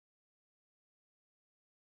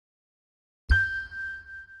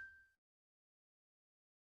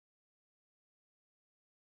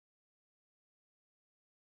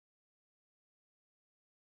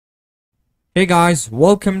Hey guys,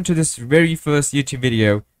 welcome to this very first YouTube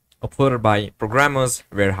video uploaded by Programmers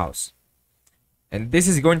Warehouse. And this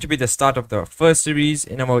is going to be the start of the first series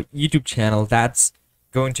in our YouTube channel that's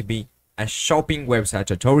going to be a shopping website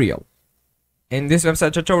tutorial. In this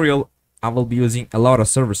website tutorial, I will be using a lot of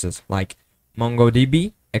services like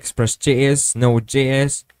MongoDB, Express.js,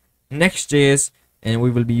 Node.js, Next.js, and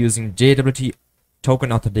we will be using JWT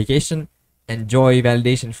token authentication and Joy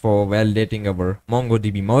validation for validating our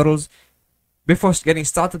MongoDB models. Before getting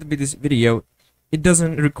started with this video, it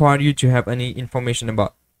doesn't require you to have any information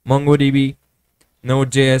about MongoDB,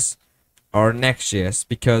 Node.js, or Next.js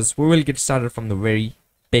because we will get started from the very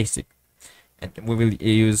basic. And we will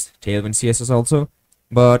use Tailwind CSS also,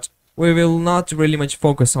 but we will not really much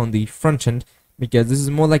focus on the front end because this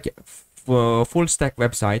is more like a full stack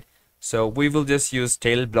website. So we will just use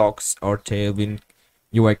tail blocks or Tailwind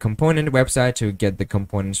UI component website to get the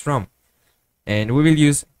components from. And we will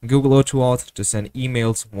use Google Auth to send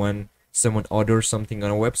emails when someone orders something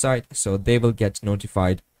on a website, so they will get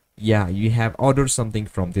notified, yeah, you have ordered something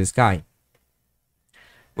from this guy.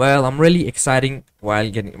 Well, I'm really excited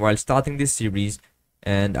while starting this series,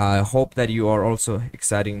 and I hope that you are also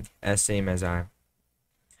excited as same as I am.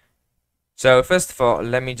 So first of all,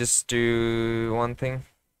 let me just do one thing.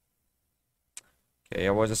 Okay,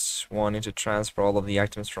 I was just wanting to transfer all of the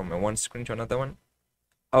items from one screen to another one.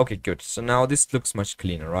 Okay, good. So now this looks much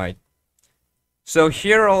cleaner, right? So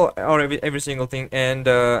here are every single thing, and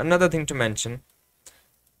another thing to mention,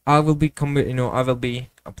 I will be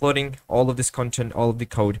uploading all of this content, all of the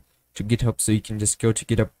code to GitHub, so you can just go to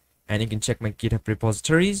GitHub and you can check my GitHub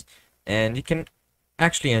repositories, and you can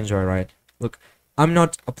actually enjoy, right? Look, I'm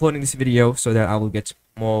not uploading this video so that I will get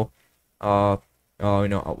more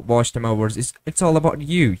watch time hours. It's all about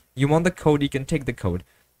you. You want the code, you can take the code,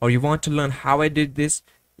 or you want to learn how I did this,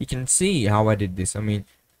 you can see how I did this. I mean,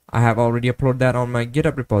 I have already uploaded that on my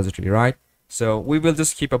GitHub repository, right? So we will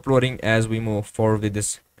just keep uploading as we move forward with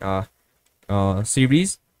this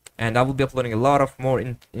series, and I will be uploading a lot of more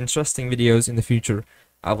interesting videos in the future.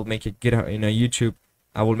 I will make a GitHub in a YouTube.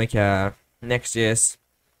 I will make a Next.js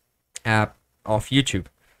app of YouTube.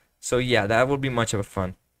 So yeah, that will be much of a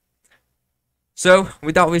fun. So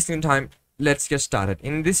without wasting time, let's get started.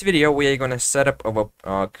 In this video, we are going to set up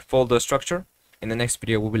our folder structure. In the next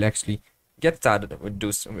video, we will actually get started with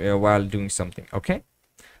while doing something. Okay,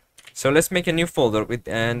 so let's make a new folder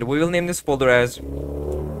and we will name this folder as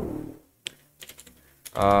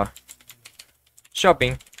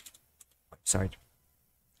shopping website.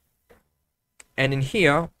 And in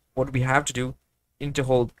here, what we have to do, you need to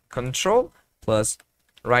hold Control plus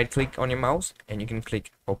right click on your mouse, and you can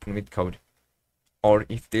click open with code. Or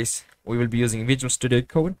if we will be using Visual Studio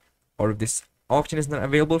Code, or if this option is not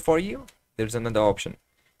available for you, there's another option.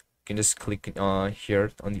 You can just click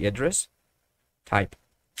here on the address, type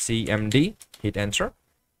cmd, hit enter,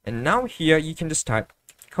 and now here you can just type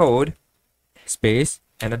code space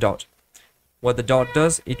and a dot. What the dot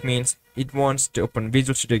does, it means it wants to open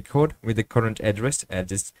Visual Studio Code with the current address at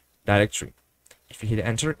this directory. If you hit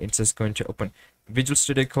enter, it's just going to open Visual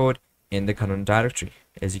Studio Code in the current directory.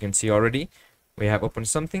 As you can see already, we have opened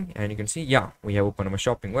something, and you can see, yeah, we have opened our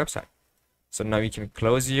shopping website. So now you can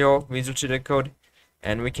close your Visual Studio Code,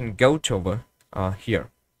 and we can go to over here.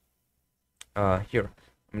 I'm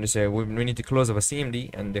going to say we need to close our CMD,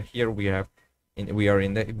 and here we are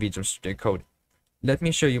in the Visual Studio Code. Let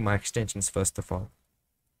me show you my extensions first of all.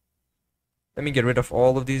 Let me get rid of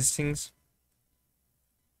all of these things.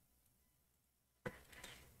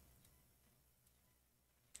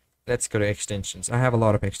 Let's go to extensions. I have a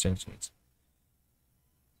lot of extensions.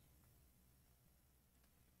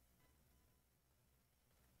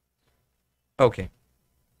 Okay,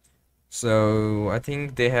 so I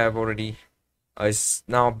think they have already is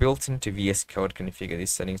now built into VS Code configure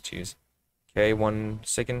these settings to use. Okay, 1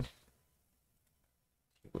 second.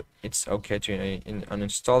 It's okay to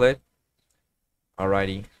uninstall it.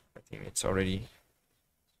 Alrighty, I think it's already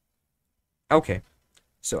okay.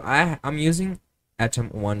 So I'm using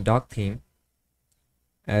Atom1 doc theme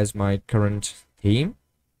as my current theme,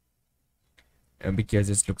 and because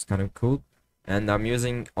this looks kind of cool. And I'm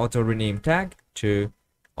using auto rename tag to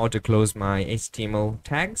auto close my HTML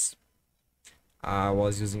tags. I'm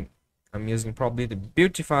using probably the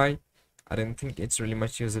beautify. I don't think it's really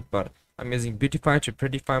much use it, but I'm using beautify to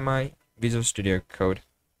prettify my Visual Studio Code.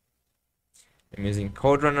 I'm using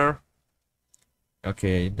code runner.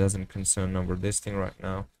 Okay, it doesn't concern over this thing right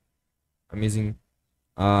now. I'm using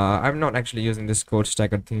I'm not actually using this code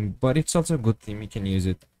stacker theme, but it's also a good theme. You can use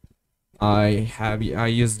it. I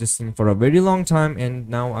used this thing for a very long time, and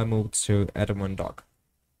now I moved to Atom1 doc.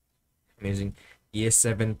 I'm using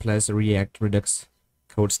ES7 plus React Redux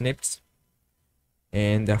code snippets,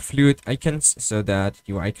 and the fluid icons so that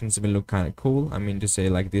your icons will look kind of cool. I mean to say,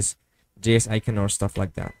 like this JS icon or stuff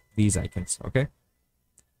like that. These icons, okay?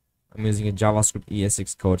 I'm using a JavaScript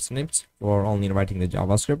ES6 code snippets for only writing the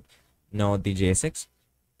JavaScript, not the JSX.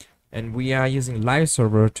 And we are using live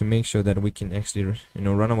server to make sure that we can actually,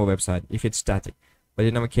 run our website if it's static. But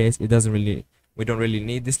in our case, we don't really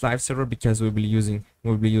need this live server because we'll be using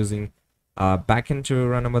backend to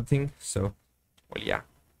run our thing. So, well, yeah.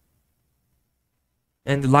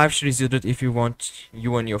 And the live share is used if you want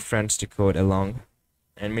you and your friends to code along.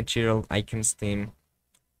 And material icons theme,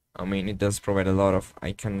 I mean, it does provide a lot of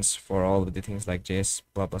icons for all of the things like JS,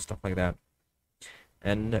 blah blah, stuff like that.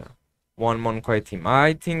 And one quiet theme.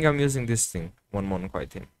 I think I'm using this thing, one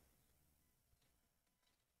quiet theme.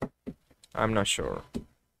 I'm not sure.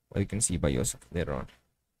 Well, you can see by yourself later on.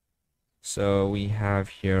 So we have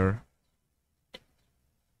here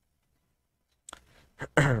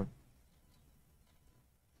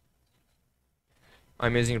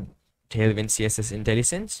I'm using Tailwind CSS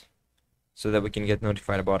IntelliSense so that we can get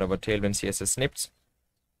notified about our Tailwind CSS snippets.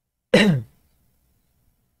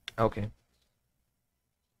 Okay.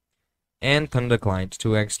 And Thunder Client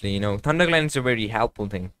to actually, Thunder Client is a very helpful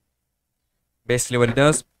thing. Basically what it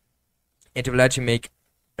does, it will let you make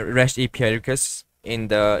REST API requests in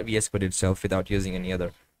the VS Code itself without using any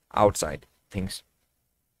other outside things.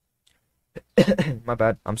 My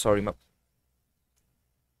bad, I'm sorry.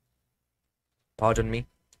 Pardon me.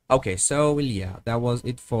 Okay, so well, yeah, that was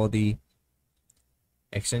it for the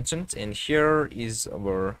extensions, and here is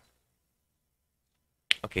our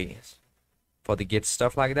for the Git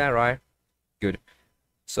stuff like that, right? Good.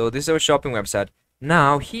 So this is our shopping website.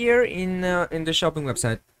 Now here in the shopping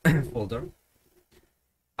website folder,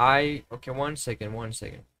 one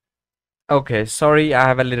second. Okay, sorry, I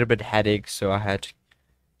have a little bit headache, so I had to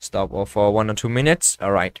stop off for 1 or 2 minutes.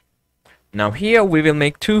 All right. Now here we will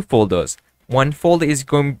make 2 folders. One folder is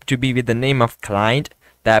going to be with the name of client.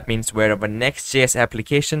 That means where our Next.js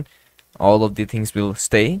application, all of the things will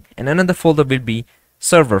stay. And another folder will be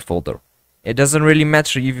server folder. It doesn't really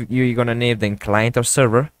matter if you're gonna name them client or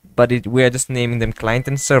server, but we are just naming them client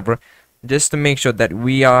and server just to make sure that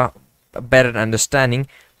we are better understanding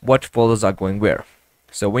what folders are going where.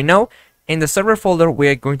 So we know in the server folder we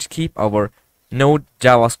are going to keep our Node,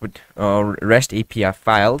 JavaScript, or REST API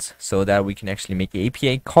files so that we can actually make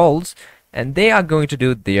API calls, and they are going to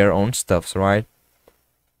do their own stuffs, right?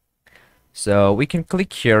 So we can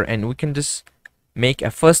click here and we can just make a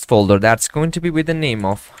first folder that's going to be with the name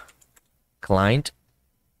of client.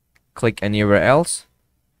 Click anywhere else.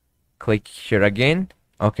 Click here again.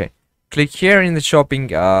 Okay. Click here in the shopping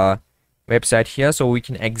website here, so we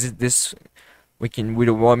can exit this.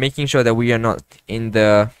 We're making sure that we are not in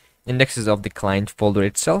the indexes of the client folder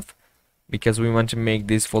itself, because we want to make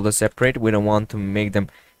this folder separate. We don't want to make them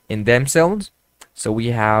in themselves. So we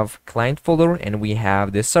have client folder and we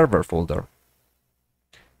have the server folder.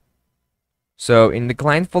 So in the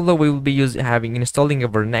client folder we will be installing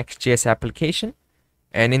our Next.js application,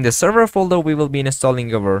 and in the server folder we will be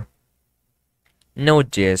installing our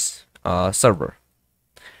Node.js server.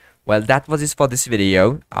 Well, that was it for this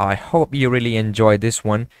video. I hope you really enjoyed this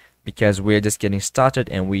one, because we're just getting started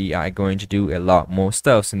and we are going to do a lot more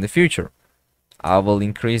stuffs in the future. I will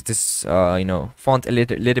increase this font a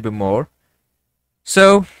little bit more.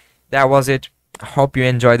 So that was it. I hope you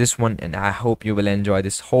enjoyed this one, and I hope you will enjoy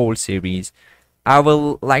this whole series. I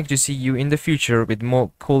will like to see you in the future with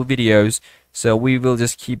more cool videos, so we will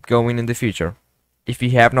just keep going in the future. If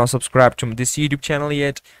you have not subscribed to this YouTube channel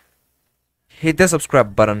yet, hit the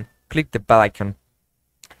subscribe button, click the bell icon,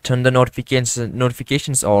 turn the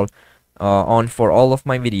notifications all on for all of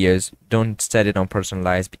my videos. Don't set it on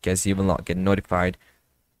personalized because you will not get notified.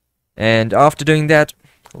 And after doing that,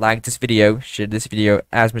 like this video, share this video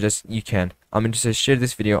as much as you can. I'm going to say share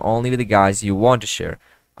this video only with the guys you want to share.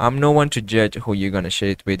 I'm no one to judge who you're gonna share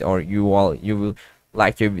it with, or you will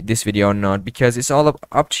like this video or not, because it's all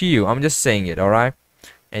up to you. I'm just saying it, alright?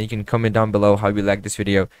 And you can comment down below how you like this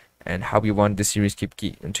video and how you want this series to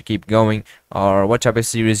keep going, or what type of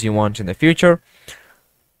series you want in the future.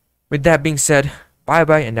 With that being said, bye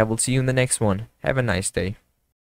bye, and I will see you in the next one. Have a nice day.